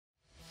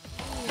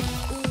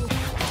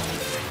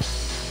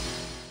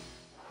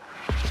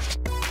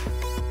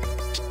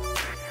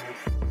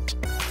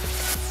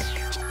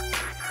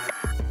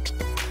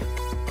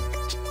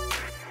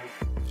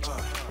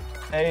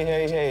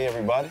Hey,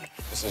 everybody.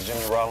 This is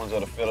Jimmy Rollins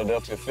of the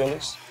Philadelphia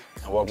Phillies,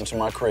 and welcome to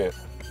my crib.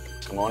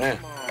 Come on in.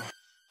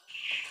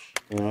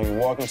 You know, you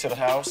walk into the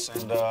house,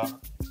 and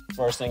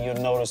first thing you'll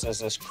notice is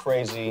this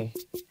crazy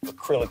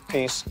acrylic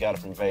piece. Got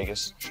it from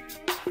Vegas.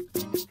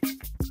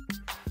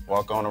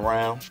 Walk on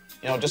around.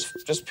 You know,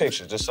 just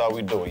picture, just how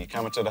we do it. You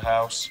come into the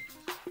house,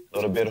 a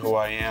little bit of who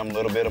I am, a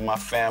little bit of my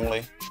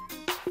family,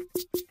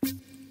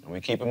 and we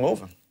keep it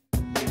moving.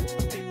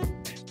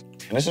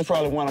 And this is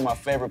probably one of my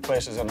favorite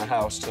places in the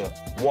house to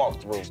walk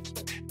through.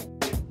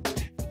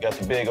 You got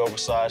the big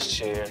oversized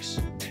chairs.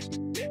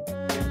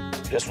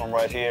 This one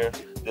right here,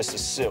 this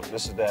is silk.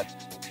 This is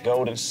that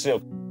golden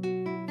silk.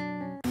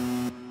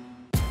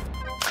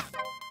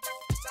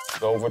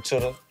 Go over to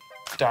the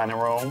dining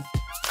room.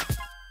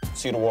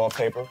 See the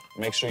wallpaper.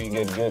 Make sure you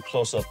get a good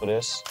close-up of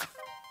this.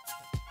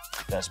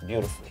 That's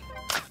beautiful.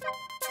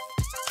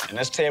 And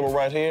this table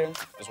right here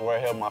is where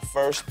I held my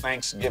first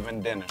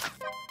Thanksgiving dinner.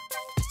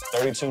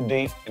 32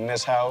 deep in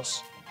this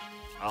house.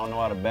 I don't know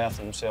how the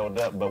bathroom's held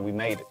up, but we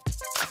made it.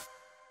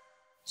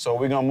 So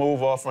we're gonna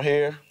move off from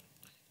here and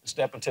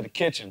step into the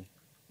kitchen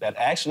that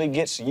actually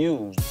gets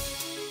used.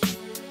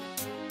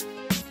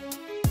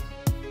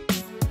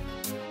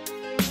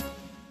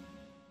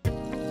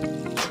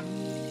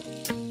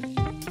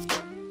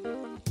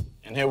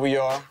 And here we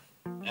are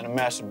in the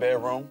master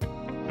bedroom.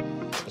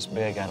 This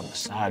bed got a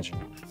massager.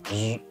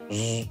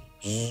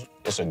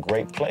 It's a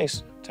great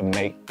place to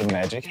make the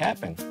magic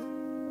happen.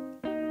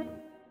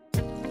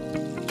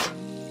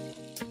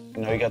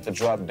 You know, you got the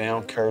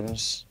drop-down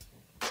curtains,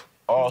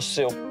 all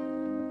silk.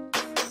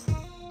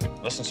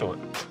 Listen to it.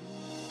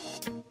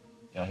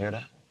 Y'all hear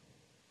that?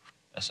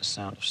 That's the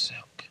sound of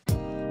silk.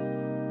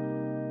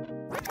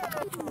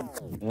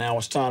 Now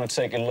it's time to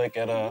take a look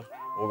at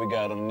what we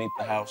got underneath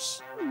the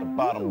house, the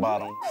bottom.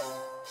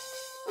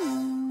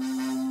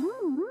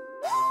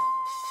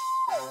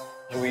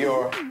 Here we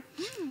are,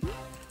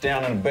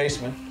 down in the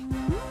basement.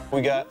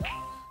 We got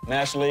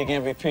National League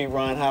MVP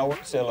Ryan Howard.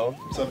 Hello.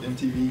 What's up,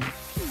 MTV?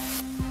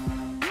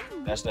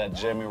 That's that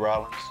Jimmy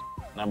Rollins,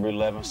 number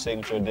 11,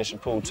 signature edition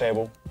pool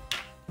table.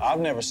 I've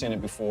never seen it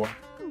before,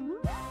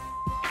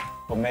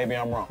 but maybe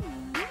I'm wrong.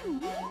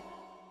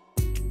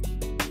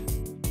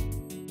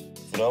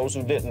 For those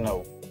who didn't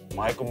know,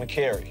 Michael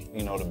McCary,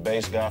 you know, the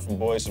bass guy from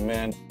Boyz II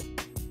Men,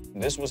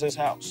 this was his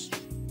house.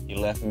 He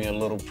left me a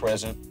little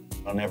present.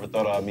 I never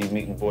thought I'd be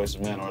meeting Boyz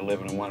II Men or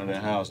living in one of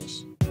their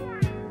houses.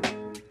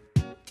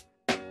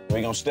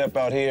 We're gonna step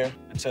out here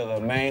into the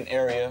main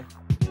area.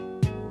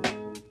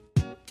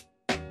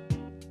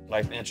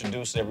 I'd like to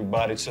introduce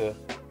everybody to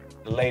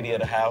the lady of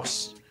the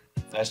house.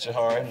 That's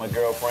Jahari, my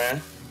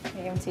girlfriend.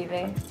 Hey,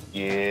 MTV.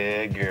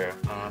 Yeah, girl.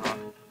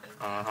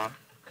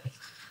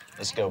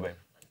 Let's go, baby.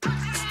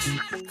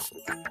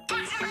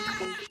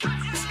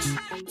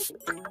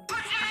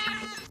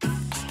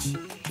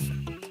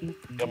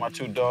 Got my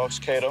two dogs,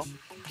 Kato,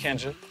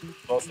 Kenja,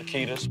 both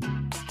Akitas.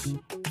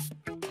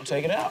 I'll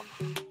take it out.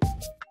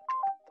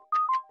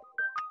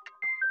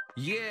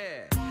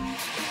 Yeah.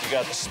 We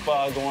got the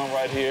spa going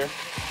right here.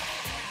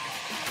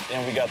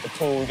 Then we got the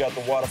pool, we got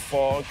the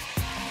waterfall.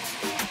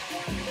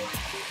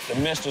 The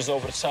mist is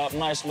over the top,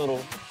 nice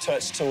little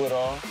touch to it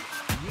all.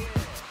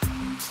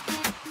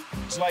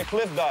 It's like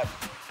cliff diving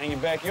in your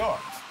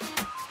backyard.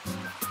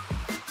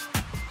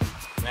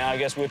 Now I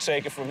guess we'll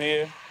take it from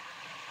here.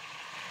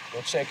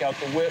 We'll check out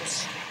the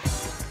whips.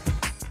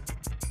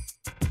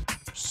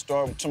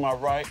 Start to my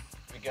right,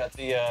 we got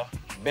the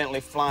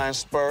Bentley Flying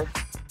Spur.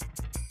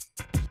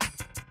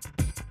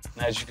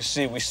 And as you can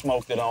see, we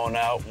smoked it on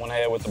out. Went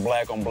ahead with the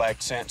black on black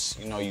tints.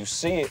 You know, you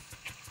see it,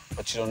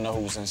 but you don't know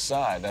who's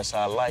inside. That's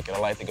how I like it. I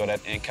like to go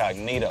that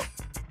incognito.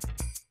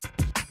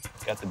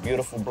 Got the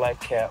beautiful black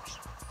caps,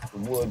 the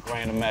wood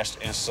grain to match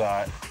the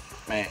inside.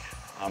 Man,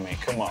 I mean,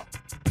 come on.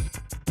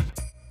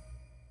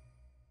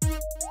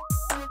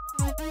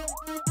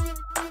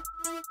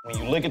 When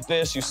you look at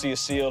this, you see a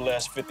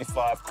CLS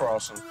 55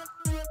 crossing.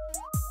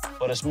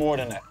 But it's more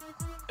than that.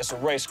 It's a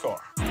race car.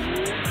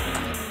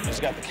 It's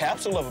got the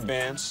capsule of a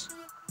Benz,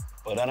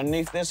 but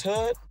underneath this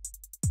hood,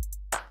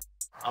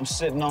 I'm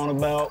sitting on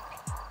about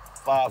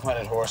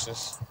 500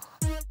 horses.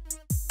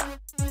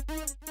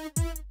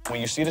 When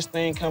you see this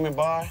thing coming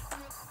by,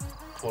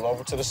 pull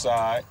over to the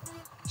side,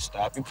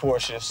 stop your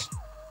Porsches,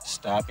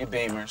 stop your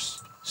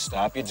Beamers,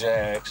 stop your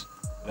Jags,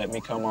 let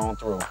me come on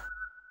through.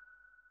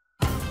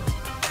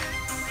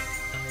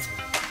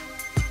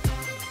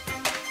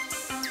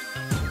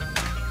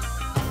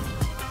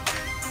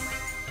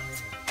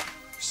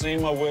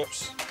 Seen my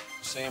whips,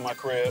 seen my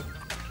crib,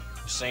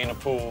 seen the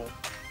pool,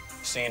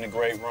 seen the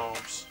great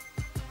rooms.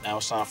 Now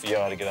it's time for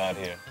y'all to get out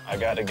of here. I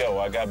gotta go.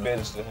 I got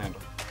business to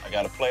handle. I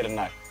gotta play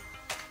tonight.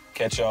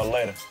 Catch y'all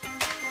later.